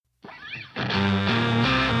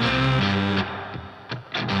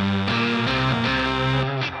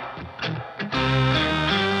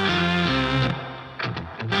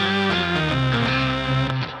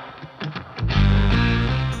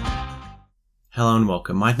Hello and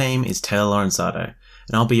welcome. My name is Taylor Lorenzado,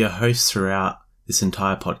 and I'll be your host throughout this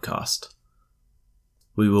entire podcast.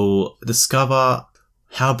 We will discover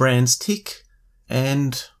how brands tick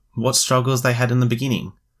and what struggles they had in the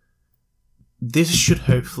beginning. This should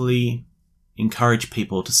hopefully encourage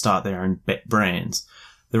people to start their own brands.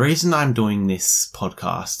 The reason I'm doing this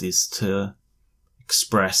podcast is to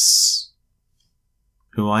express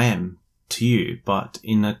who I am to you, but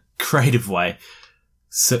in a creative way,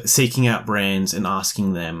 seeking out brands and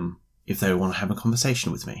asking them if they want to have a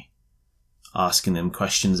conversation with me, asking them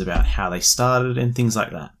questions about how they started and things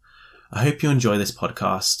like that. I hope you enjoy this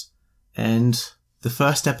podcast, and the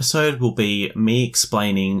first episode will be me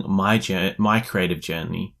explaining my creative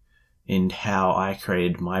journey and how I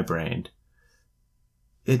created my brand.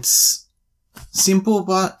 It's simple,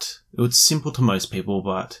 it's simple to most people,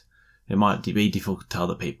 but it might be difficult to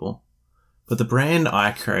other people. But the brand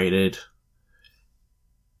I created,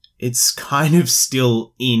 it's kind of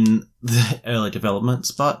still in the early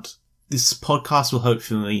developments, but this podcast will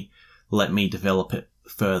hopefully let me develop it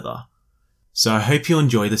further. So I hope you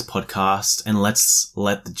enjoy this podcast, and let's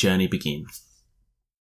let the journey begin.